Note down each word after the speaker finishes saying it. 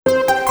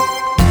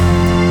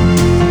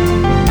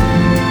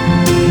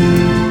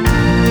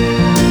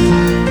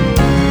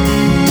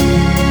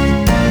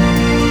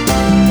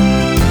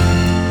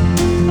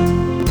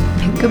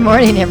Good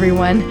morning,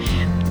 everyone.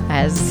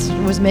 As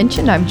was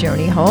mentioned, I'm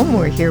Joni Holm.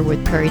 We're here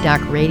with Prairie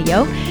Doc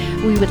Radio.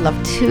 We would love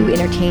to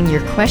entertain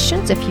your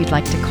questions if you'd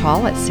like to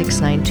call at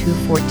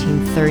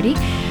 692-1430.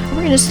 We're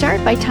going to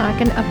start by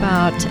talking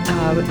about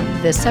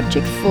the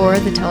subject for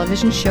the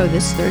television show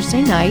this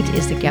Thursday night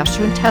is the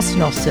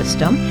gastrointestinal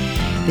system,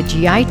 the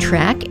GI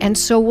tract. And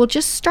so we'll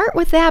just start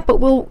with that, but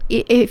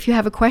if you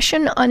have a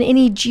question on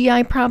any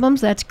GI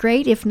problems, that's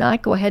great. If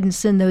not, go ahead and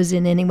send those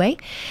in anyway.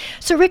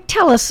 So Rick,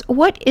 tell us,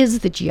 what is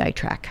the GI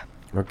tract?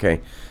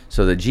 Okay,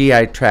 so the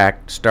GI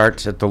tract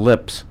starts at the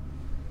lips,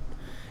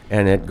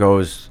 and it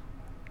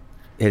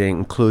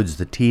includes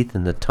the teeth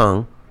and the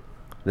tongue,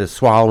 the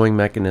swallowing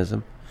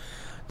mechanism,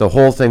 the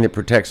whole thing that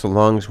protects the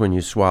lungs when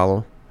you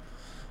swallow,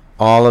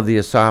 all of the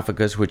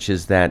esophagus, which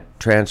is that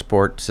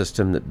transport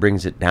system that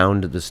brings it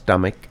down to the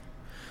stomach.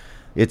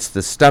 It's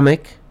the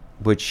stomach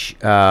which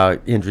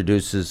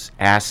introduces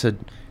acid,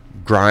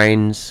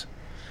 grinds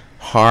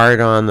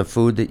hard on the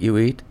food that you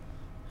eat.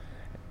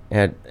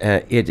 And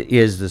it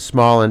is the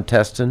small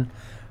intestine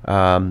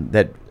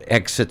that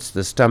exits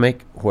the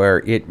stomach, where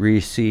it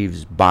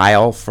receives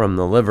bile from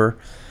the liver,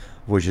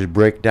 which is a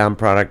breakdown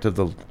product of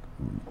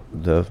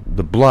the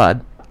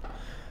blood.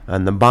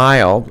 And the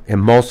bile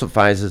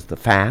emulsifies the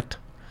fat.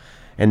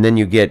 And then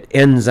you get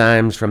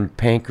enzymes from the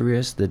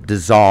pancreas that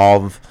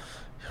dissolve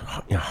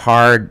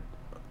hard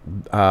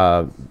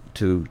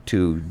to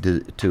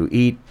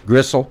eat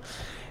gristle,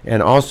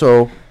 and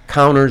also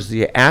counters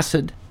the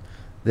acid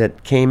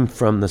that came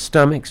from the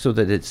stomach so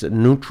that it's a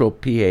neutral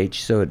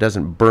pH, so it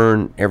doesn't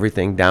burn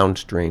everything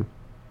downstream.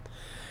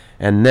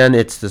 And then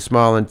it's the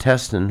small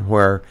intestine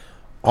where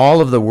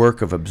all of the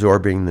work of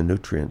absorbing the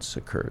nutrients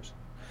occurs.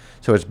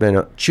 So it's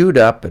been chewed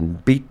up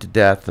and beat to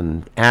death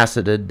and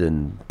acided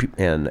and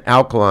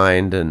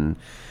alkalined and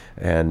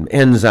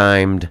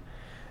enzymed,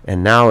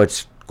 and now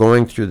it's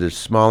going through the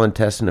small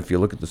intestine. If you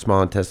look at the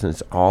small intestine,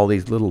 it's all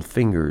these little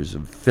fingers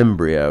of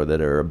fimbria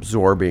that are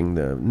absorbing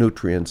the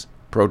nutrients,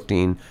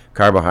 protein,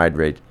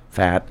 carbohydrate,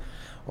 fat.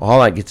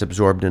 All that gets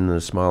absorbed into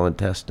the small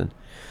intestine.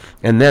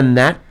 And then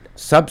that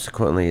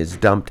subsequently is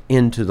dumped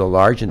into the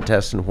large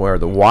intestine where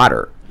the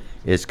water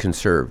is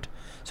conserved.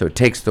 So it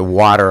takes the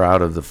water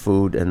out of the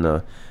food and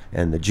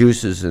the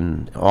juices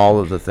and all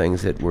of the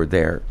things that were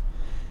there,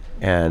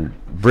 and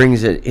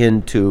brings it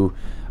into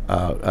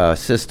a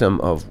system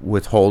of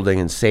withholding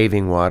and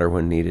saving water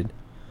when needed,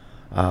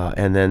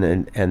 and then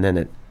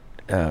it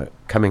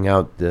coming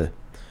out the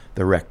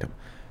rectum.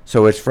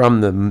 So it's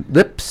from the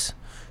lips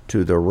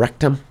to the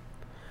rectum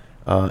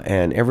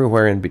and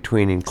everywhere in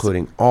between,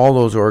 including all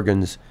those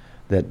organs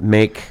that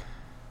make,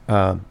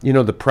 the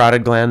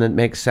parotid gland that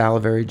makes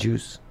salivary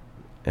juice.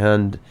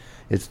 And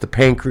it's the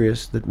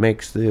pancreas that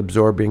makes the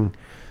absorbing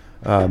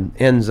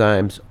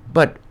enzymes.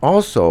 But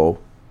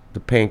also the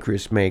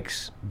pancreas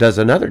does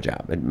another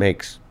job. It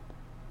makes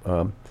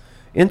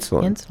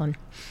insulin.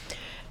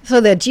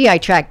 So the GI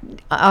tract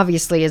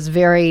obviously is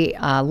very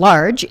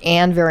large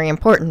and very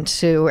important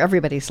to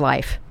everybody's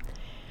life.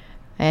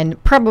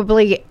 And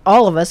probably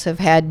all of us have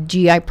had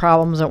GI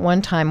problems at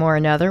one time or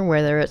another,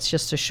 whether it's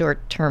just a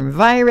short-term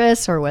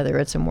virus or whether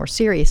it's a more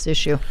serious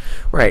issue.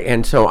 Right,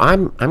 and so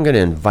I'm going to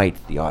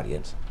invite the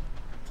audience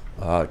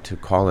to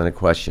call in a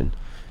question.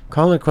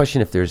 Call in a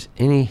question if there's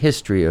any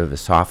history of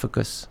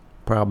esophagus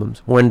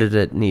problems. When did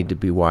it need to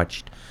be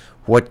watched?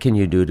 What can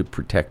you do to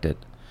protect it?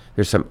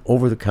 There's some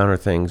over-the-counter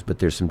things, but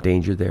there's some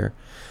danger there.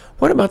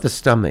 What about the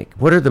stomach?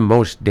 What are the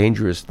most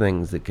dangerous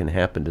things that can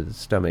happen to the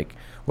stomach?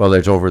 Well,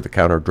 there's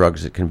over-the-counter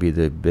drugs that can be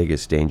the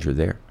biggest danger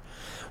there.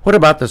 What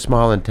about the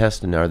small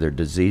intestine? Are there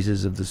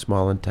diseases of the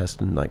small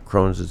intestine, like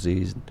Crohn's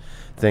disease, and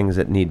things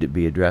that need to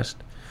be addressed?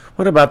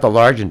 What about the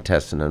large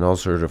intestine and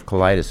ulcerative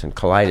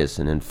colitis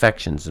and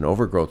infections and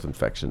overgrowth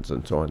infections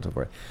and so on and so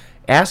forth?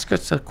 Ask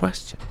us a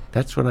question.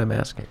 That's what I'm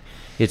asking.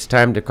 It's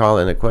time to call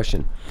in a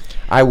question.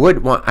 I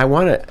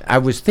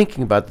was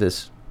thinking about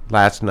this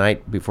last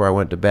night before I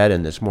went to bed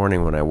and this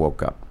morning when I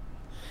woke up.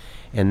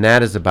 And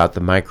that is about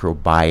the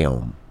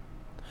microbiome,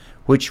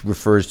 which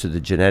refers to the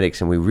genetics,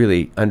 and we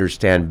really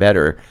understand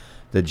better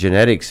the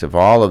genetics of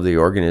all of the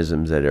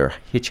organisms that are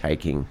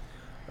hitchhiking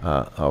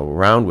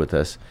around with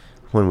us.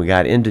 When we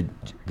got into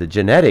the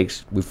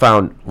genetics, we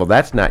found, well,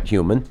 that's not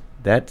human.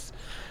 That's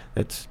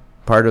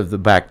part of the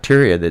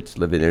bacteria that's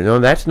living there. No,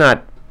 that's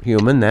not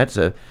human. That's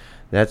a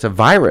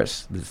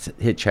virus that's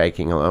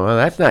hitchhiking along. Well,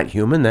 that's not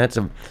human. That's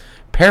a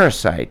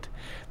parasite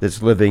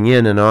that's living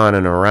in and on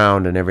and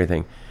around and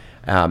everything.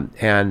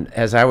 And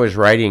as I was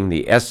writing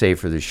the essay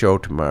for the show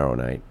tomorrow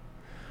night,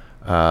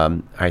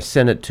 I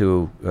sent it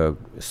to a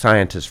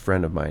scientist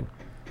friend of mine,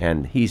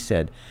 and he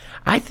said,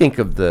 I think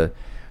of the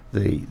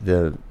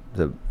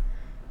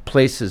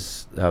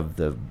places of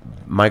the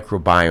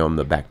microbiome,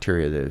 the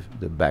bacteria,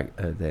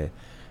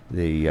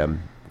 the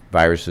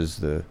viruses,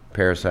 the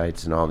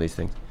parasites, and all these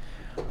things,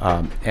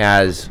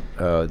 as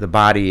the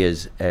body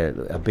is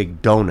a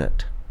big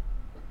donut,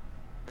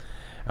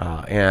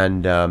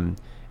 and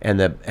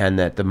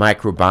that the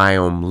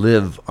microbiome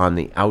live on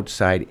the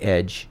outside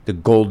edge, the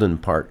golden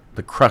part,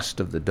 the crust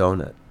of the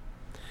donut.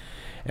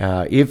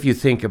 If you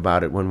think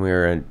about it, when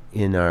we're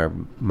in our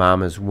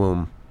mama's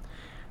womb,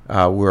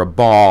 we're a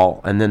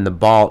ball, and then the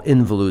ball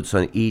involutes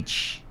on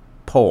each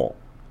pole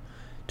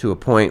to a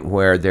point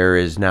where there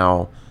is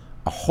now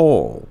a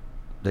hole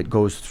that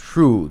goes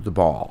through the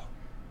ball,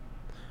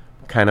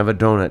 kind of a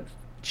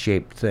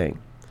donut-shaped thing.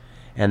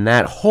 And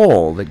that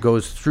hole that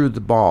goes through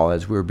the ball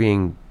as we're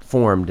being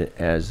formed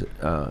as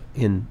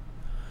in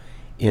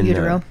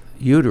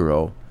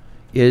utero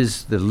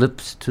is the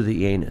lips to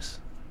the anus.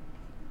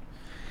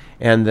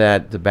 And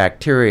that the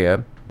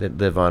bacteria that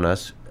live on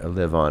us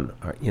live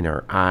in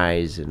our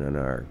eyes and in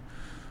our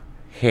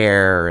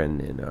hair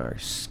and in our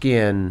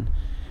skin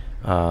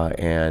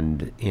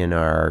and in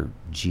our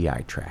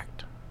GI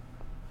tract.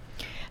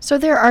 So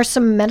there are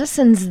some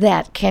medicines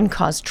that can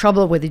cause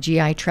trouble with the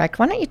GI tract.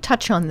 Why don't you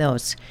touch on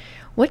those?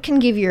 What can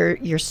give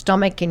your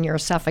stomach and your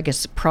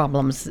esophagus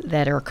problems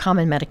that are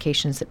common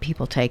medications that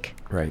people take?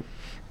 Right.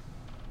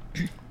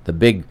 The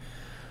big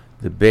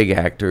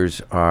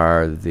actors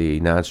are the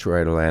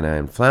nonsteroidal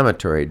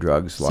anti-inflammatory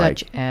drugs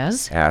such like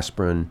as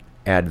aspirin,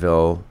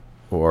 Advil,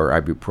 or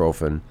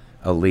ibuprofen,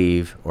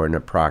 Aleve, or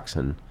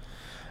naproxen.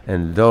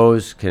 And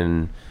those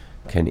can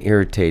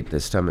irritate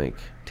the stomach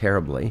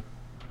terribly.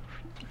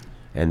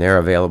 And they're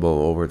available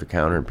over the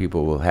counter, and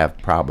people will have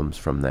problems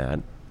from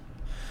that.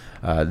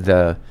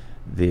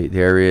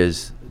 There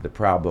is the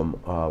problem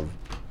of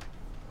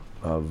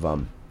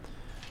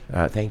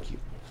thank you.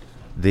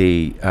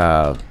 The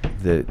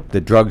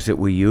drugs that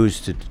we use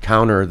to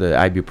counter the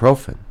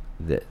ibuprofen.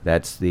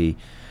 That's the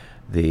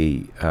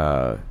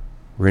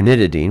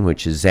ranitidine,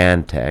 which is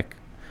Zantac,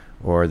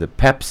 or the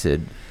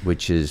Pepcid,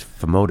 which is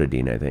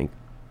famotidine, I think.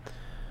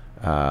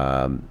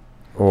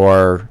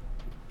 Or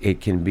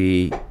it can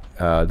be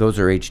those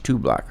are H2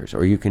 blockers,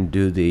 or you can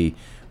do the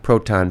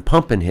proton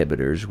pump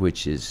inhibitors,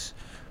 which is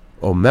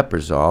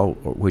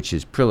omeprazole, which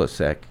is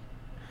Prilosec,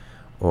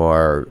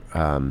 or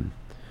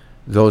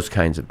those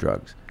kinds of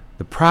drugs.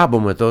 The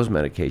problem with those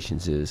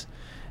medications is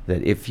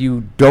that if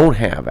you don't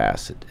have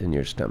acid in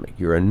your stomach,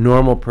 you're a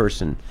normal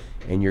person,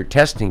 and you're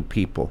testing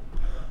people,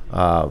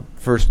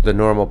 first the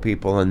normal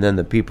people and then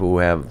the people who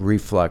have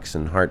reflux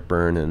and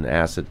heartburn and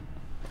acid.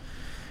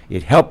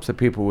 It helps the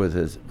people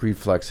with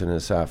reflux and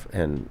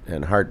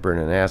heartburn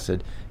and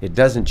acid. It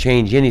doesn't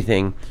change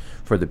anything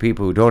for the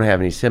people who don't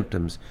have any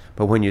symptoms.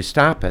 But when you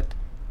stop it,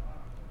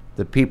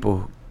 the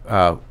people,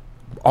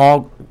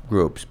 all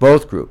groups,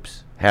 both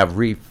groups, have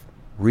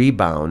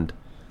rebound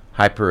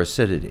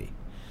hyperacidity.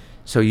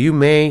 So you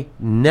may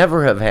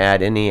never have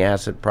had any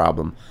acid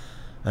problem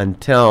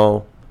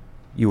until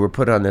you were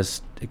put on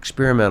this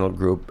experimental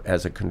group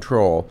as a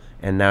control,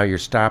 and now you're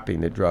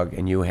stopping the drug,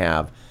 and you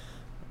have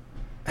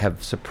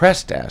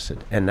suppressed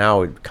acid, and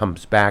now it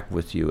comes back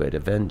with you at a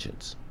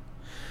vengeance.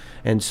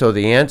 And so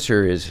the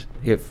answer is,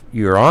 if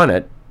you're on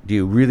it, do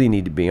you really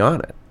need to be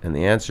on it? And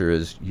the answer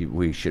is,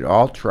 we should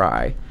all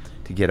try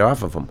to get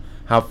off of them.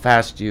 How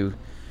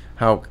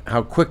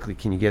quickly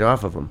can you get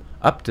off of them?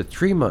 Up to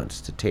 3 months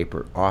to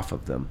taper off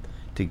of them,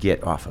 to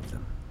get off of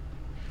them.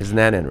 Isn't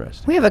that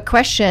interesting? We have a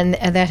question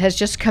that has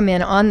just come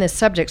in on this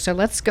subject, so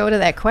let's go to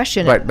that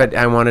question. But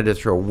I wanted to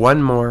throw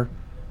one more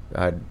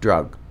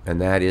drug,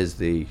 and that is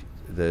the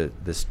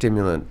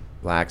stimulant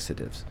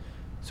laxatives.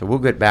 So we'll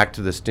get back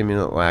to the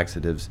stimulant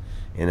laxatives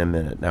in a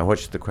minute. Now,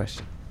 what's the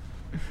question?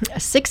 A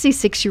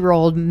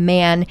 66-year-old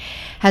man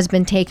has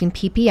been taking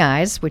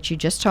PPIs, which you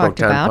just talked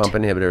about. Proton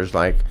pump inhibitors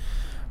like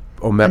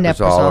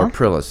omeprazole or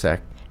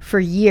Prilosec. For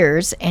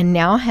years, and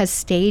now has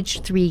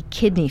stage 3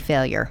 kidney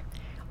failure.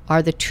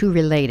 Are the two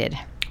related?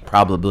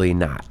 Probably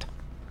not.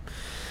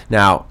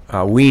 Now,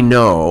 we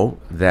know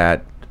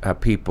that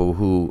people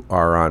who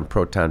are on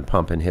proton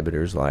pump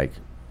inhibitors like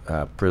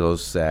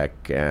Prilosec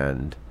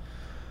and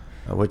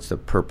what's the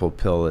purple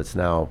pill that's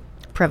now?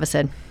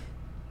 Prevacid.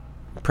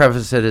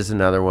 Prevacid is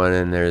another one,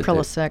 and there's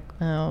Prilosec.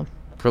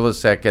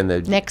 Prilosec and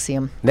the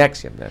Nexium.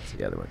 Nexium, that's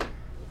the other one.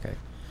 Okay.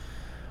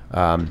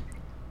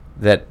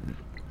 That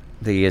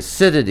the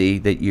acidity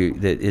that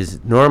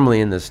is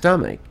normally in the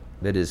stomach,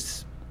 that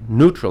is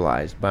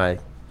neutralized by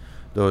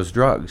those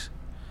drugs,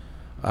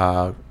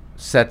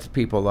 sets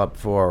people up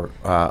for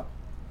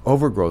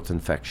overgrowth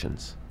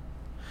infections.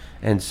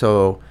 And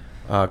so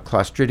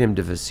Clostridium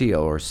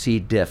difficile, or C.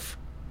 diff,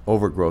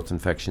 overgrowth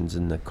infections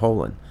in the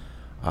colon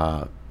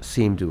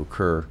seem to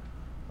occur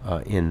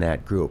in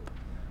that group.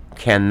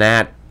 Can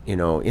that,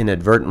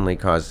 inadvertently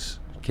cause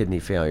kidney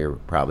failure?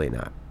 Probably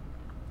not.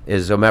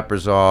 Is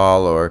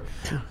omeprazole or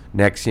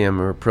Nexium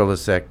or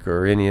Prilosec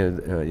or any of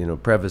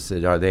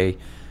Prevacid, are they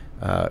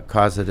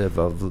causative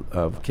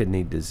of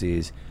kidney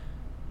disease?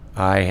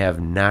 I have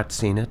not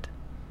seen it.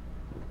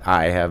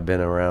 I have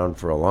been around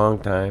for a long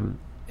time.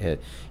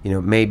 It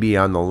may be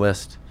on the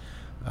list,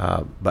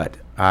 but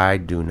I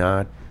do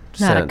not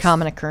sense. Not a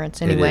common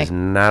occurrence anyway. It is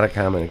not a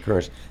common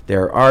occurrence.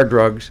 There are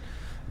drugs,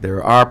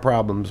 there are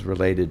problems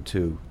related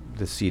to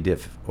the C.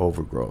 diff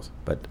overgrowth,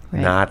 but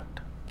not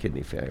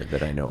kidney failure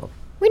that I know of.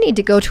 We need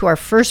to go to our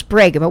first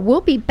break, but we'll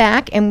be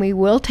back, and we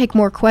will take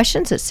more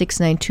questions at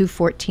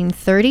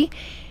 692-1430.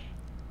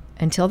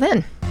 Until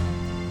then.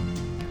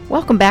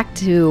 Welcome back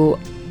to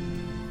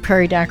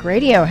Prairie Doc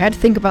Radio. Had to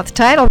think about the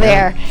title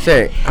there.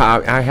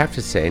 I have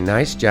to say,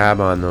 nice job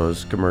on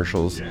those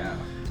commercials. Yeah.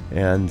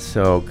 And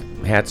so,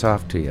 hats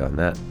off to you on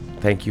that.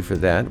 Thank you for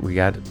that. We've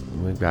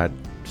got.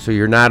 So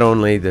you're not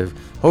only the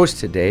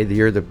host today,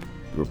 you're the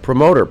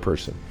promoter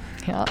person.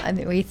 Well,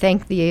 and we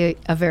thank the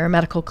Avera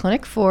Medical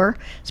Clinic for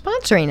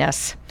sponsoring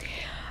us.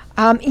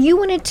 You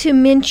wanted to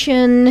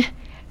mention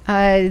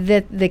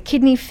that the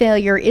kidney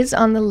failure is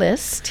on the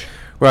list.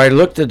 Well, I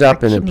looked it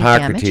up in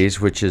Hippocrates,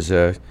 which is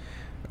a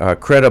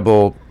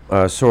credible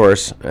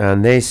source,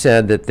 and they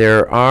said that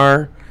there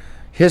are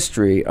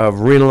history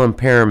of renal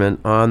impairment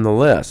on the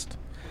list,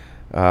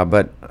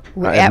 but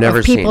I've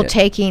never seen it. People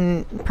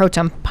taking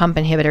proton pump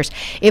inhibitors.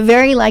 It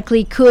very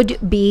likely could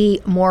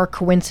be more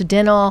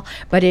coincidental,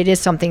 but it is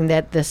something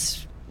that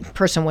this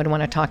person would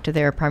want to talk to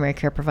their primary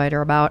care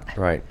provider about.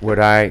 Right. Would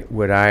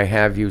I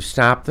have you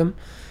stop them?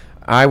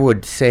 I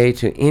would say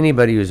to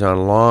anybody who's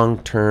on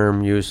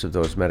long-term use of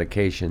those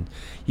medications,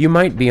 you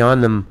might be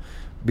on them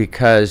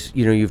because,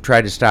 you've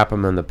tried to stop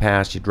them in the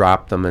past, you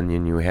dropped them, and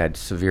then you had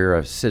severe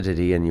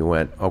acidity, and you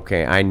went,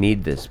 okay, I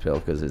need this pill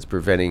because it's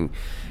preventing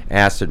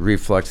acid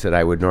reflux that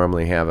I would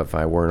normally have if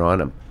I weren't on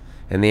them.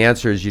 And the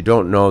answer is you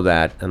don't know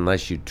that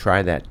unless you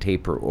try that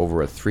taper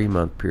over a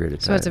 3-month period of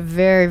time. So it's a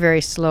very,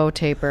 very slow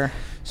taper.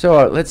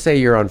 So let's say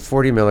you're on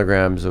 40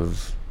 milligrams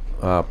of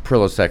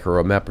Prilosec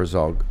or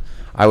omeprazole.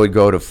 I would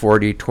go to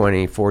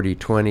 40-20,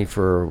 40-20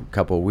 for a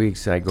couple of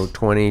weeks. I'd go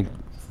 20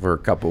 for a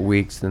couple of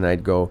weeks, then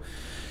I'd go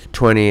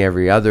 20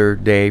 every other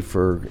day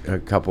for a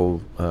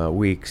couple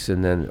weeks,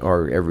 and then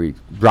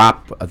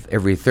drop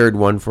every third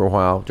one for a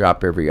while,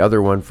 drop every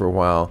other one for a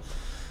while,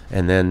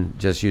 and then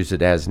just use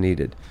it as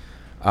needed.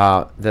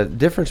 The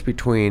difference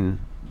between,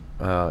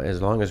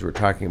 as long as we're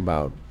talking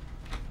about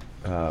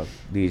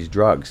these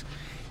drugs,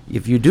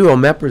 if you do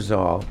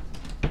omeprazole,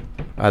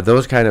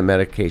 those kind of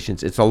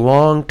medications, it's a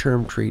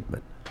long-term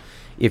treatment.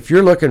 If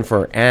you're looking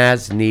for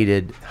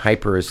as-needed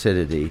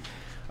hyperacidity,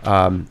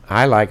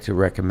 I like to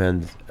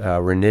recommend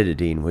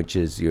ranitidine, which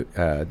is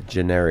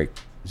generic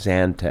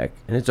Zantac,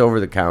 and it's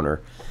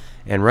over-the-counter.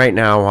 And right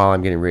now, while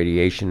I'm getting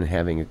radiation,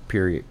 having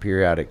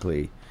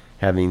periodically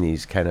having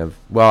these kind of,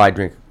 I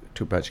drink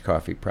too much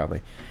coffee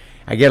probably.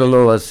 I get a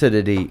little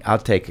acidity. I'll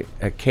take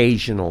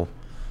occasional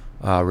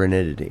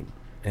ranitidine.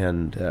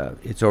 And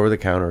it's over the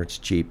counter, it's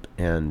cheap,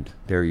 and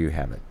there you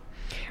have it.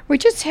 We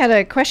just had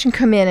a question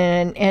come in,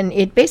 and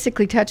it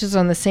basically touches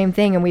on the same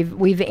thing, and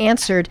we've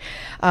answered,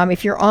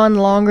 if you're on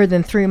longer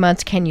than 3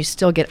 months, can you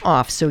still get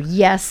off? So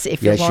yes,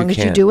 as long as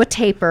you do a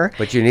taper.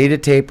 But you need a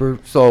taper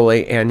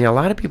slowly, and a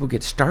lot of people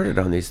get started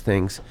on these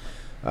things.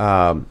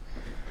 A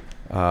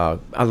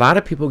lot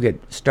of people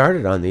get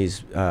started on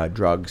these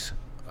drugs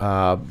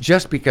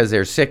just because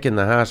they're sick in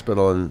the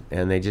hospital,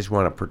 and they just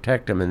want to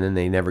protect them, and then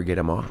they never get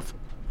them off.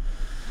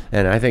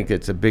 And I think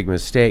it's a big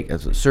mistake.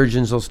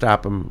 Surgeons will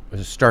start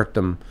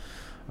them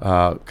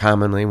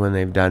commonly when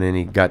they've done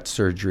any gut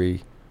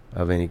surgery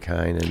of any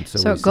kind. And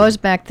so it goes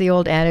back to the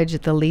old adage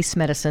that the least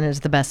medicine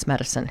is the best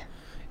medicine.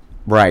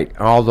 Right.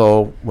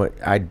 Although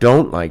I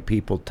don't like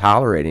people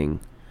tolerating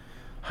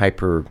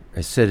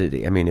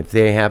hyperacidity. I mean, if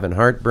they have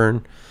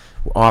heartburn,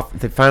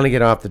 they finally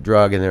get off the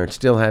drug and they're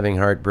still having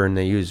heartburn,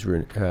 they use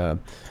ranitidine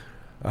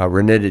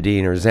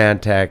or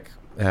Zantac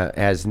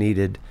as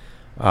needed.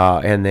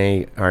 And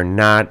they are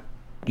not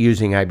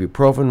using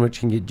ibuprofen, which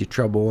can get you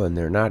trouble, and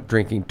they're not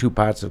drinking 2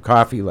 pots of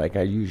coffee like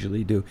I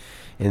usually do,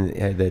 and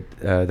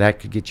that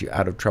could get you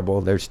out of trouble.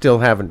 They're still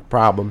having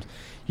problems.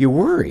 You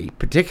worry,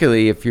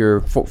 particularly if you're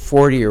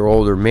 40 or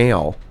older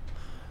male,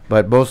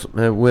 but both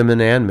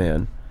women and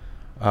men,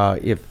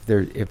 if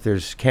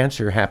there's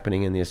cancer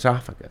happening in the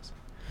esophagus.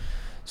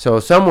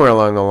 So somewhere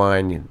along the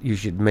line, you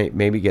should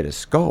maybe get a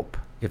scope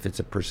if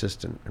it's a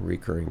persistent and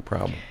recurring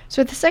problem.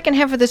 So the second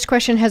half of this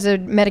question has a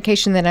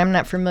medication that I'm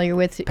not familiar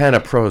with.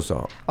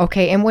 Panaprozole.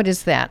 Okay, and what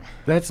is that?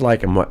 That's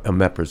like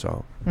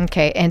omeprazole.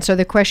 Okay, and so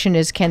the question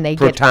is, can they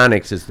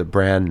Protonix is the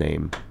brand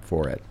name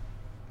for it.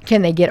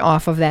 Can they get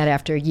off of that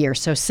after a year?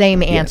 So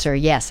same answer,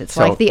 yes. It's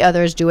like the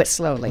others, do it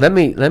slowly. Let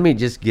me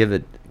just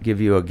give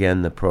you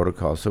again the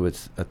protocol. So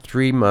it's a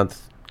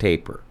 3-month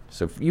taper.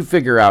 So if you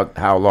figure out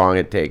how long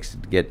it takes to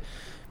get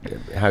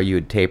how you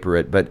would taper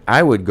it, but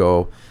I would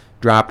go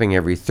dropping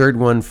every third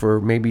one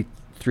for maybe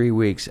 3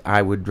 weeks.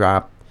 I would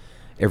drop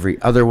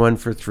every other one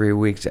for 3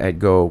 weeks. I'd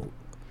go,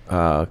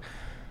 and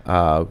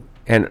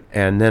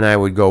then I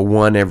would go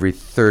one every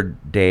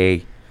third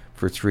day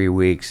for 3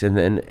 weeks.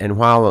 And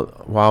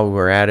while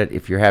we're at it,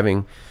 if you're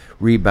having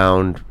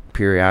rebound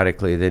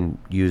periodically, then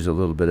use a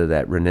little bit of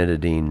that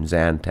ranitidine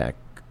Zantac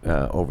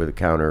over the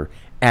counter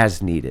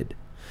as needed.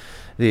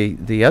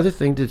 The other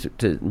thing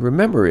to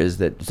remember is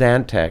that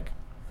Zantac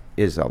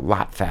is a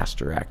lot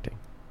faster acting.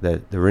 The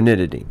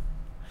ranitidine.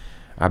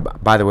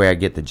 By the way, I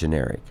get the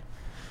generic.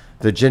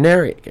 The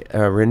generic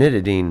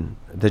ranitidine,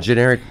 the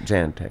generic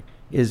Zantac,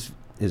 is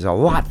a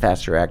lot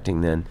faster acting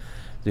than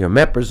the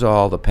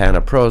omeprazole, the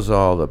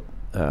panaprozole,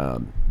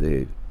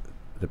 the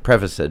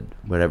Prevacid,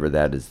 whatever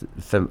that is,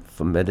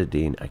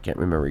 famotidine. I can't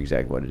remember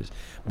exactly what it is.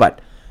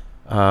 But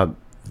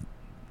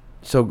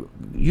so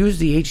use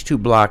the H2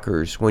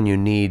 blockers when you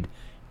need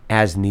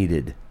as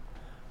needed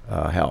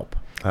help.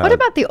 What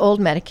about the old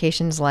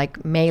medications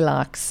like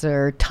Maalox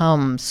or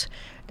Tums?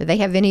 Do they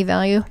have any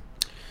value?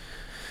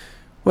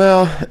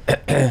 Well,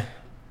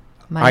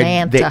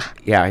 Mylanta.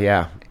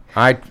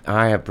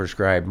 I have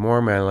prescribed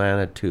more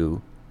Mylanta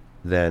 2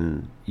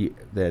 than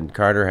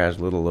Carter has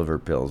little liver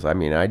pills. I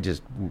mean,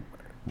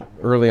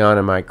 early on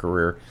in my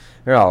career,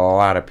 there are a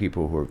lot of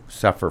people who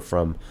suffer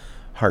from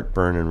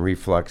heartburn and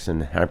reflux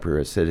and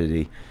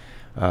hyperacidity,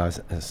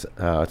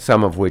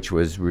 some of which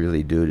was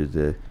really due to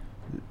the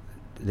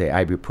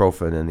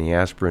ibuprofen and the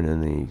aspirin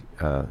and the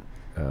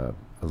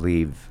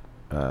Aleve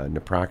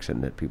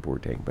naproxen that people were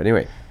taking. But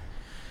anyway.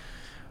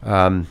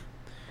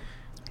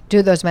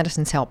 Do those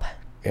medicines help?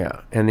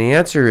 Yeah, and the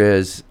answer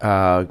is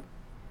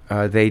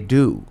they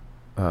do.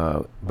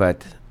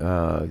 But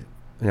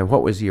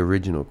what was the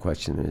original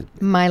question?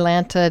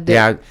 Mylanta.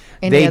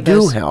 They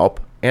do help.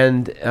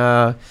 And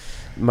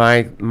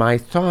my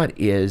thought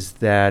is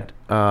that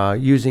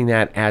using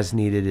that as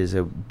needed is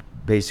a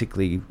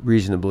basically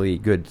reasonably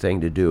good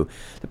thing to do.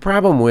 The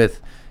problem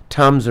with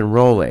Tums and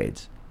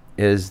Rolaids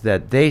is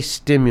that they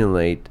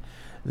stimulate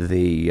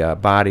the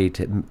body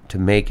to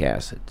make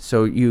acid.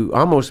 So you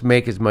almost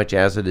make as much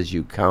acid as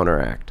you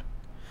counteract.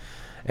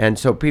 And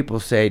so people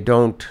say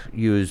don't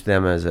use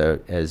them as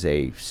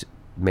a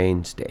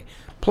mainstay.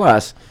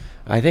 Plus,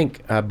 I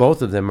think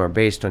both of them are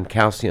based on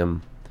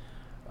calcium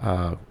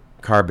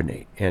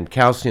carbonate, and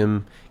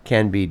calcium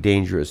can be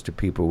dangerous to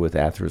people with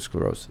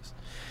atherosclerosis.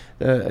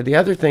 The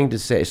other thing to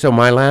say, so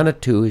Mylanta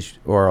 2 is,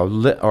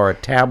 or a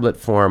tablet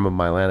form of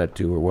Mylanta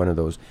 2, or one of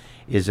those,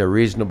 is a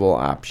reasonable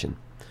option.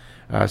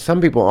 Some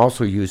people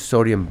also use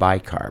sodium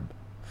bicarb.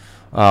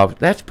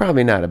 That's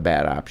probably not a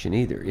bad option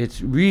either.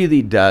 It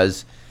really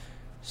does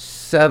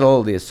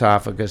settle the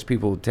esophagus.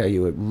 People will tell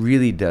you it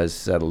really does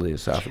settle the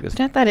esophagus.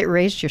 But I thought it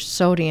raised your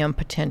sodium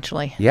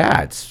potentially.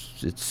 Yeah, it's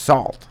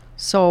salt.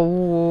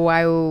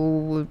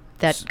 So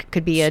that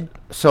could be a...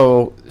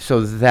 So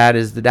that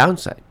is the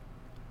downside.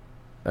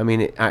 I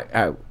mean,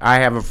 I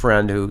have a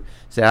friend who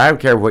said, I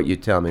don't care what you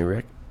tell me,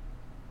 Rick.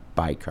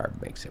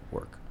 Bicarb makes it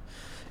work.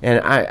 And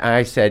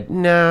I said,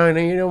 no,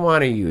 you don't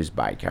want to use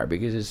bicarb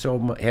because it's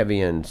so heavy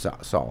in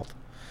salt.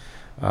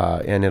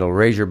 And it'll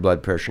raise your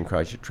blood pressure and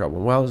cause you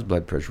trouble. Well, his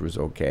blood pressure was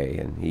okay,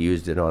 and he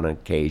used it on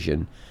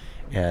occasion,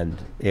 and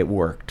it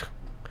worked.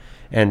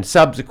 And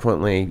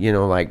subsequently,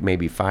 like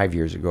maybe 5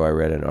 years ago, I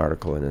read an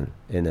article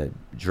in a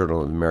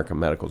Journal of the American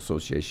Medical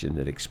Association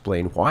that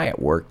explained why it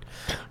worked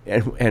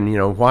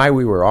and why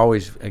we were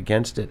always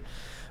against it.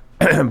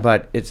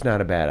 But it's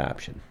not a bad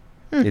option.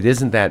 It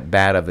isn't that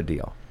bad of a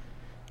deal.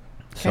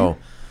 Okay. So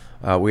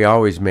we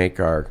always make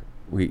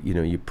you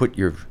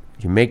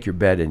make your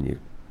bed and you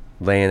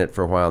lay in it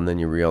for a while, and then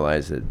you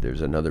realize that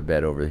there's another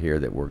bed over here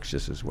that works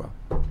just as well.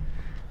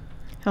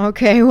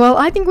 Okay, well,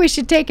 I think we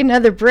should take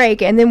another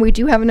break, and then we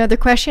do have another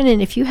question.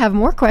 And if you have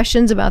more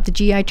questions about the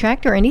GI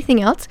tract or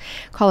anything else,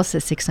 call us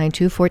at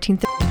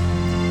 692-1430.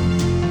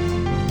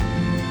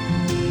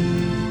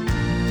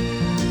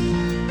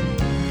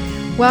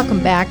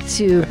 Welcome back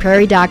to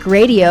Prairie Doc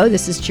Radio.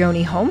 This is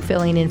Joni Holm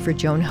filling in for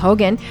Joan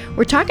Hogan.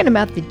 We're talking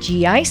about the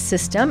GI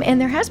system,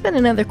 and there has been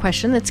another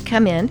question that's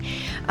come in.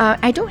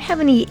 I don't have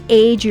any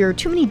age or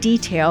too many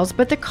details,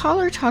 but the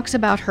caller talks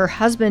about her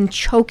husband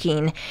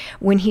choking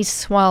when he's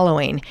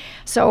swallowing.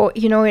 So,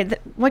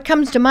 what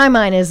comes to my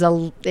mind is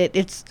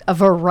it's a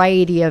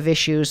variety of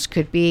issues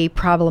could be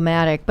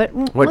problematic. But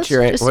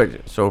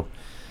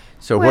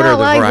So what are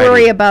the I varieties?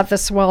 worry about the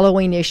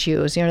swallowing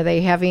issues. Are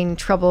they having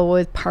trouble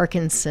with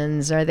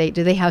Parkinson's? Do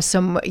they have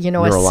some,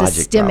 a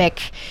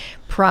systemic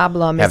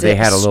problem? Have they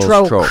had a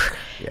little stroke?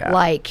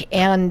 Yeah.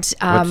 And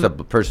what's the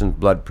person's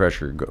blood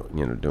pressure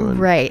doing?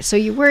 Right. So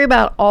you worry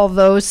about all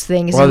those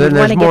things. Well, and then you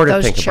want there's to more get to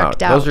those think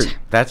checked about. out.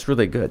 That's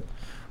really good.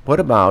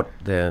 What about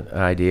the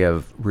idea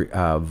of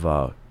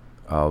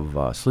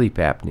sleep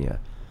apnea?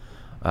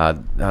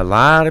 A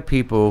lot of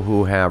people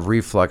who have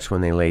reflux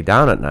when they lay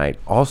down at night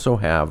also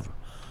have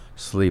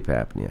sleep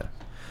apnea.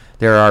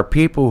 There are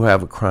people who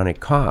have a chronic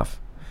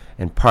cough,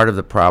 and part of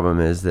the problem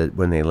is that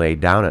when they lay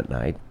down at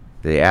night,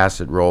 the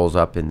acid rolls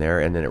up in there,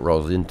 and then it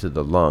rolls into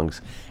the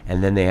lungs,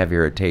 and then they have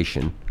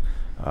irritation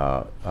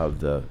of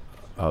the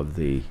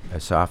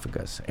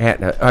esophagus,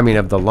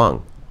 of the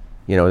lung,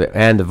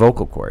 and the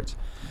vocal cords.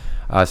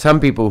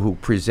 Some people who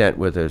present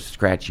with a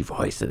scratchy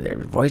voice, their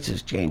voice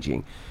is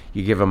changing.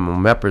 You give them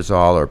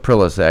omeprazole or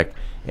Prilosec,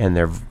 and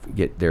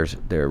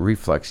their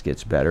reflux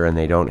gets better, and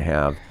they don't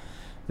have.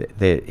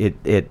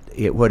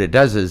 What it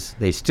does is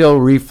they still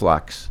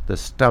reflux the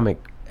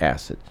stomach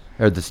acid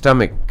or the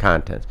stomach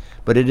contents,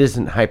 but it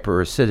isn't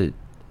hyperacidic.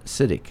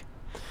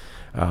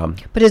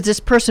 But is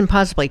this person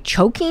possibly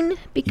choking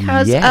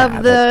because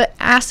of the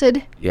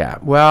acid? Yeah.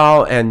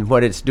 Well, and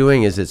what it's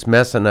doing is it's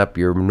messing up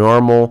your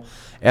normal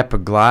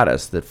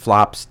epiglottis that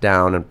flops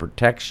down and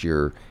protects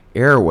your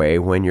airway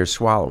when you're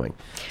swallowing.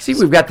 See,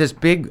 we've got this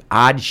big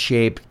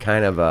odd-shaped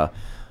kind of a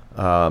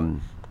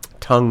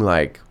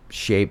tongue-like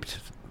shaped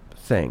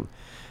thing,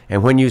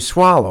 and when you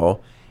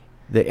swallow,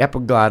 the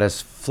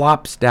epiglottis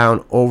flops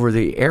down over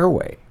the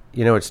airway.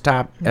 It's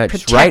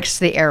Protects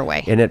the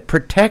airway. And it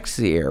protects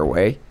the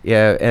airway,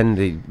 and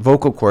the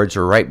vocal cords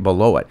are right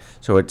below it.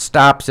 So it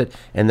stops it,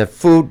 and the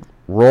food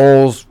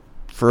rolls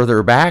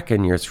further back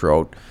in your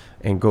throat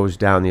and goes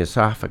down the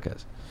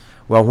esophagus.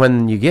 Well,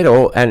 when you get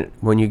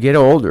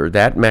older,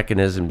 that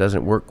mechanism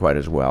doesn't work quite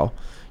as well.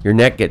 Your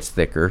neck gets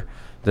thicker.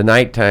 The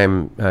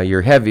nighttime,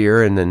 you're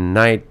heavier, and the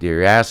night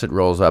your acid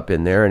rolls up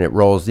in there, and it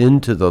rolls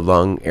into the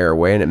lung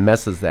airway, and it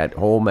messes that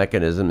whole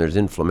mechanism. There's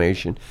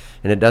inflammation,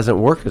 and it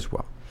doesn't work as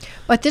well.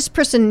 But this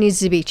person needs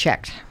to be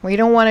checked. We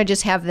don't want to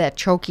just have that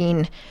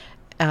choking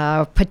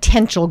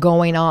potential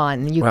going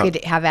on. You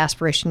could have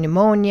aspiration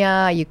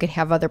pneumonia. You could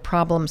have other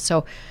problems.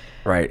 So,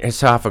 right,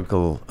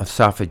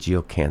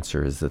 esophageal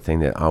cancer is the thing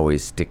that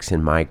always sticks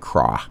in my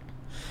craw.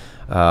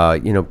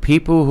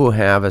 People who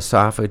have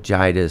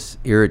esophagitis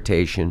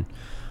irritation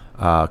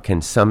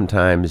can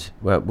sometimes,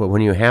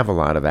 when you have a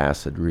lot of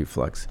acid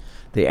reflux,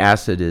 the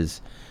acid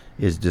is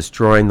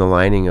destroying the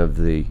lining of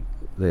the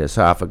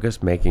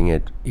esophagus, making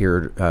it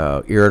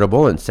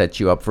irritable, and sets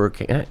you up for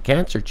a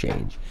cancer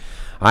change.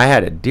 I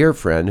had a dear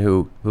friend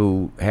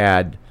who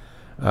had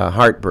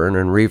heartburn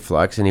and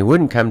reflux, and he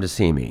wouldn't come to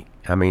see me.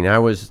 I mean, I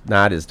was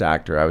not his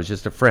doctor. I was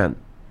just a friend.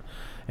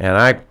 And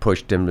I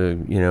pushed him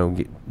to,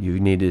 you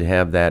need to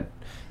have that.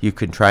 You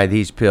can try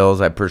these pills.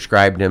 I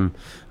prescribed him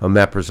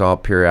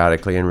omeprazole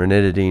periodically and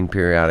ranitidine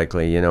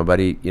periodically, but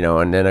he,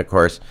 and then, of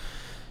course,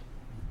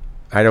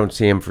 I don't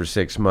see him for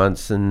 6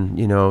 months, and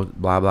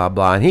blah blah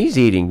blah. And he's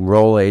eating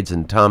Rolaids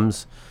and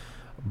Tums.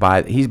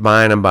 He's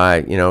buying them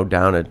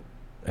down at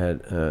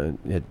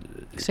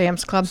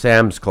Sam's Club.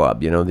 Sam's Club,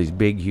 these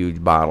big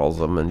huge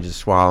bottles of them, and just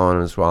swallowing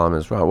and swallowing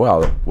and swallowing.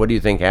 Well, what do you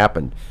think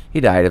happened? He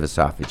died of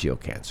esophageal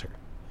cancer.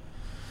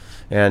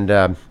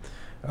 And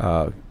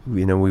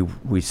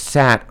we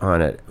sat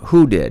on it.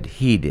 Who did?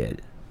 He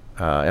did.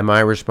 Am I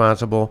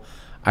responsible?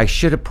 I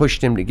should have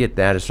pushed him to get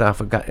that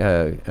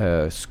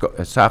esophageal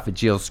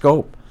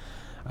scope.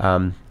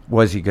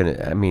 Was he going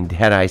to?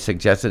 Had I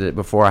suggested it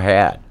before? I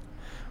had.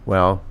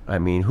 Well,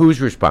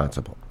 who's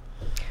responsible?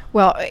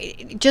 Well,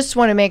 just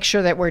want to make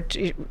sure that we're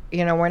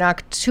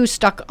not too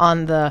stuck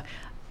on the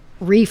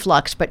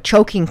reflux, but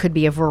choking could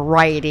be a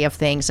variety of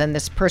things, and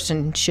this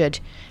person should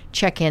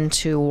check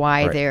into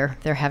why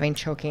they're having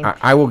choking.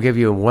 I will give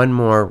you one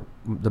more,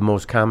 the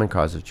most common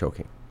cause of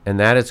choking, and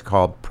that is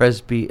called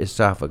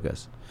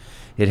presbyesophagus.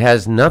 It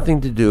has nothing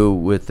to do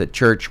with the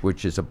church,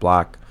 which is a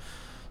block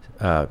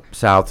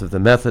south of the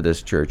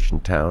Methodist church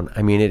in town.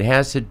 It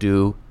has to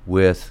do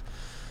with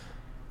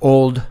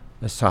old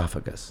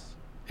esophagus.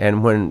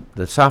 And when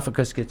the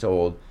esophagus gets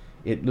old,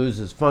 it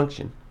loses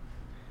function.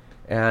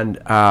 And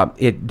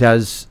it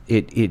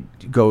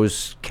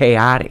goes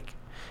chaotic.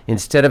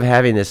 Instead of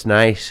having this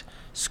nice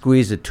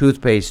squeeze a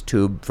toothpaste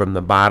tube from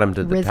the bottom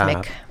to the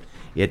Rhythmic. top,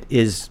 it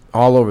is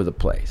all over the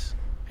place.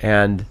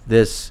 And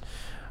this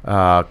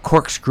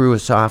corkscrew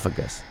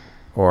esophagus,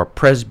 or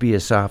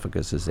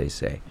presbyesophagus, as they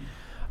say,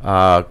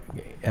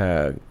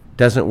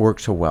 doesn't work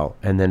so well.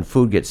 And then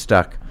food gets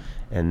stuck,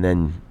 and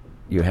then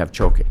you have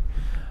choking.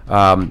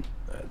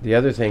 The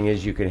other thing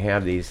is you can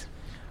have these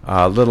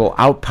little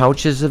out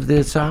pouches of the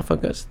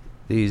esophagus,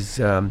 these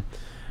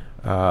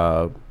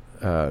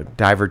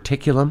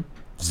diverticulum,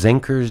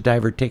 Zenker's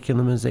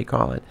diverticulum, as they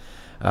call it,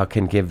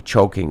 can give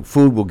choking.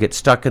 Food will get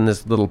stuck in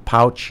this little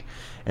pouch,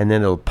 and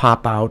then it'll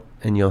pop out,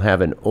 and you'll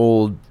have an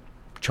old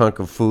chunk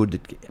of food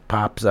that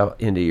pops out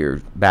into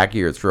your back of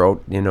your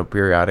throat,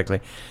 periodically.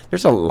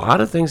 There's a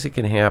lot of things that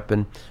can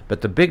happen,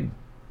 but the big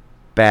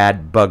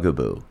bad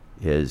bugaboo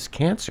is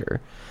cancer.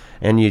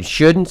 And you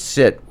shouldn't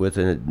sit with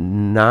a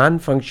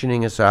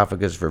non-functioning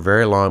esophagus for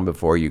very long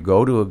before you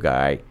go to a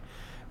guy.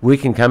 We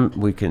can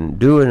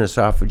do an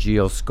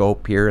esophageal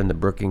scope here in the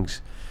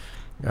Brookings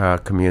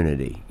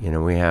community.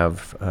 We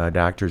have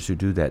doctors who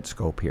do that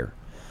scope here.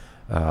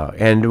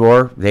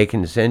 Or they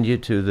can send you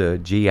to the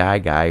GI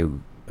guy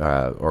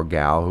or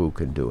gal who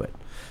can do it.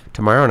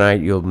 Tomorrow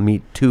night you'll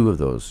meet two of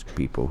those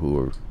people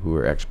who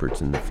are experts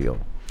in the field.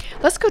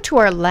 Let's go to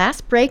our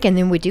last break, and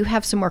then we do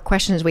have some more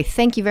questions. We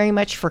thank you very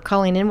much for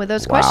calling in with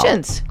those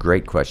questions.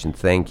 Great question.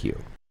 Thank you.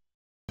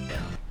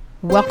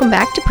 Welcome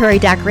back to Prairie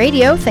Doc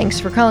Radio. Thanks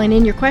for calling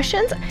in your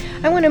questions.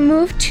 I want to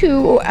move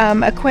to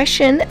a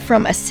question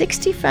from a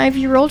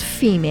 65-year-old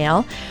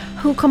female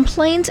who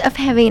complains of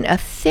having a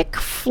thick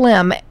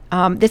phlegm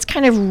that's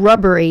kind of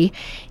rubbery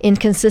in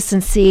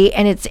consistency,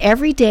 and it's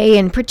every day,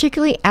 and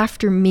particularly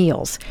after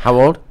meals. How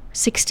old?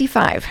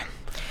 65.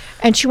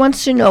 And she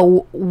wants to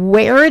know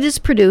where it is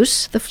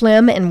produced, the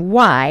phlegm, and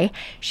why.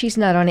 She's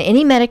not on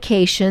any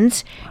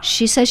medications.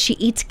 She says she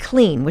eats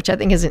clean, which I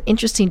think is an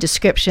interesting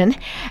description,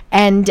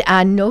 and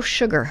no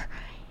sugar.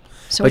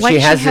 So but why she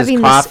is has she having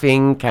this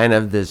coughing, kind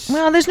of this...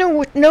 Well, there's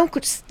no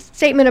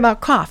statement about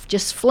cough,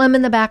 just phlegm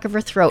in the back of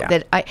her throat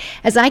that,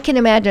 as I can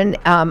imagine,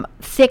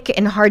 thick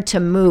and hard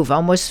to move,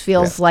 almost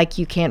feels like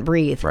you can't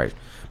breathe. Right.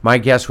 My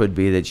guess would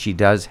be that she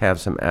does have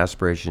some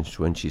aspirations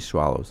when she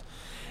swallows.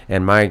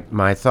 And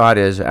my thought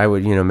is I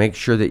would, make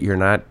sure that you're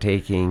not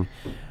taking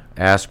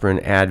aspirin,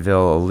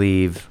 Advil,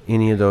 Aleve,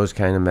 any of those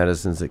kind of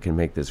medicines that can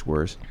make this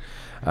worse.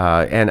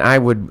 And I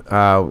would,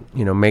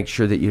 make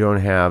sure that you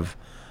don't have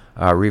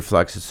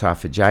reflux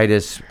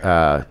esophagitis,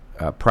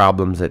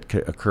 problems that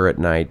occur at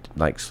night,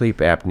 like sleep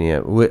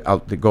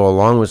apnea, that go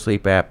along with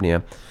sleep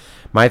apnea.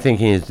 My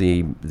thinking is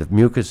the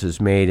mucus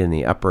is made in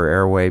the upper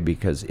airway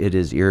because it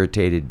is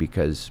irritated,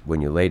 because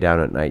when you lay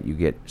down at night, you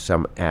get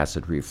some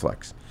acid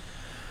reflux.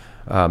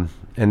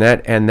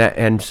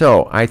 And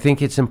so I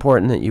think it's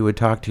important that you would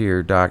talk to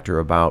your doctor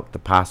about the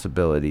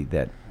possibility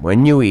that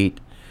when you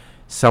eat,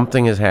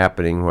 something is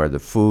happening where the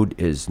food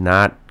is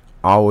not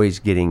always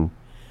getting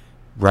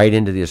right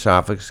into the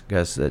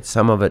esophagus, that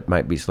some of it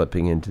might be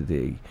slipping into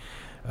the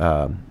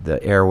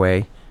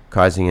airway,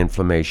 causing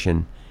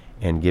inflammation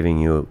and giving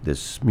you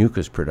this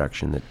mucus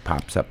production that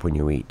pops up when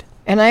you eat.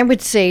 And I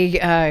would say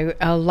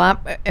a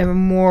lot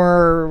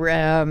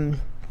more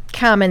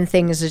common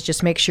things is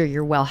just make sure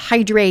you're well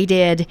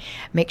hydrated,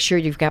 make sure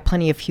you've got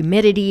plenty of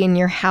humidity in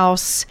your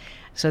house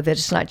so that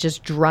it's not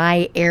just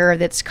dry air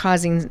that's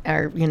causing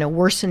or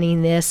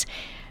worsening this.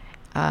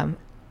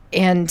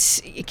 And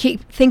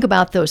think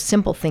about those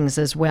simple things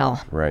as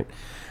well. Right.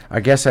 I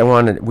guess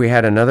we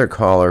had another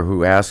caller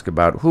who asked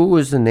about who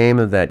was the name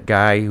of that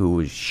guy who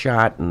was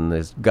shot in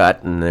his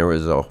gut and there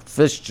was a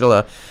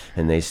fistula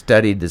and they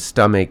studied the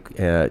stomach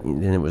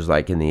and it was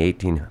like in the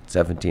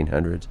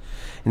 1700s.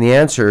 And the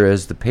answer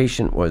is the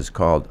patient was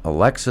called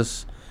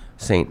Alexis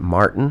St.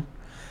 Martin,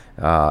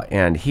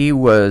 and he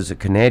was a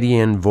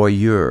Canadian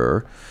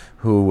voyeur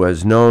who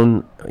was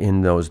known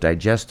in those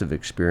digestive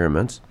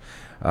experiments.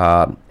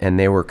 And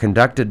they were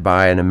conducted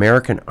by an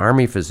American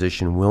Army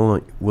physician,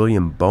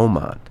 William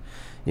Beaumont,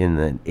 in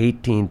the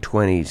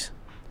 1820s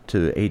to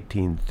the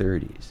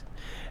 1830s.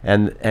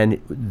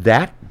 And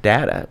that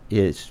data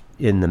is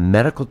in the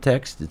medical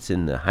text, it's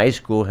in the high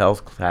school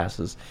health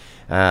classes,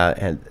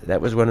 and that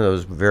was one of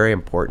those very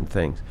important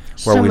things.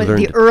 Some of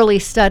the early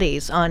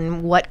studies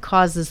on what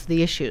causes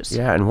the issues.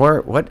 Yeah, and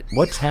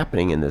what's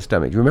happening in the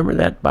stomach. Do you remember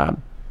that, Bob?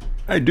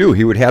 I do.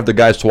 He would have the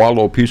guy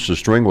swallow a piece of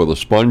string with a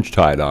sponge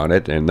tied on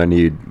it, and then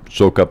he'd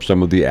soak up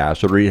some of the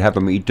acid, or he'd have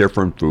him eat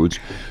different foods.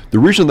 The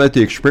reason that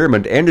the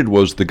experiment ended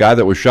was the guy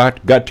that was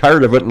shot got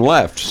tired of it and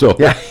left. So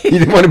yeah. He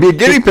didn't want to be a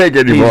guinea pig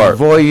anymore. These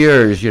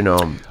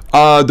voyeurs,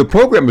 The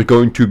program is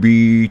going to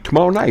be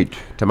tomorrow night.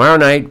 Tomorrow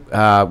night,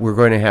 we're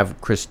going to have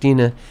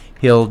Christina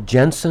Hill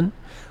Jensen,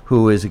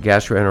 who is a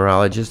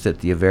gastroenterologist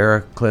at the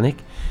Avera Clinic,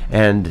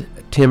 and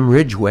Tim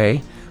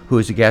Ridgway, who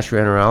is a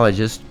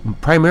gastroenterologist,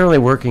 primarily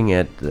working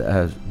at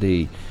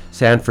the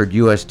Sanford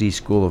USD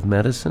School of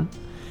Medicine,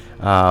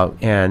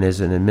 and is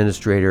an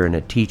administrator and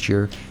a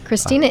teacher.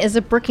 Christina is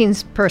a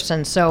Brookings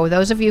person, so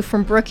those of you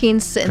from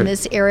Brookings in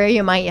this area,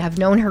 you might have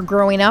known her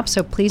growing up,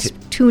 so please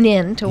tune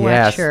in to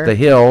watch her. Yes, the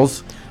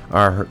Hills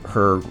are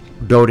her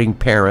doting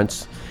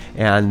parents,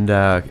 and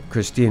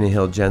Christina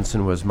Hill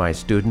Jensen was my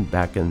student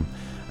back in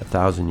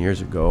 1,000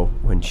 years ago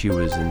when she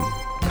was in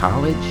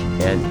college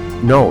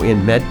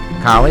in med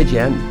college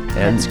and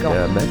med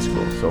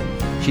school.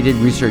 So she did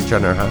research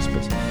on our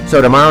hospice.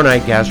 So tomorrow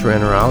night,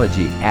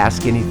 gastroenterology,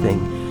 ask anything,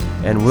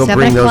 and we'll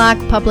bring those. 7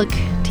 o'clock public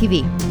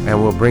TV.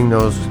 And we'll bring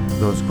those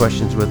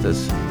questions with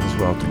us as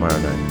well tomorrow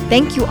night.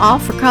 Thank you all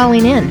for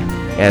calling in.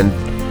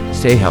 And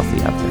stay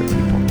healthy out there,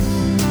 people.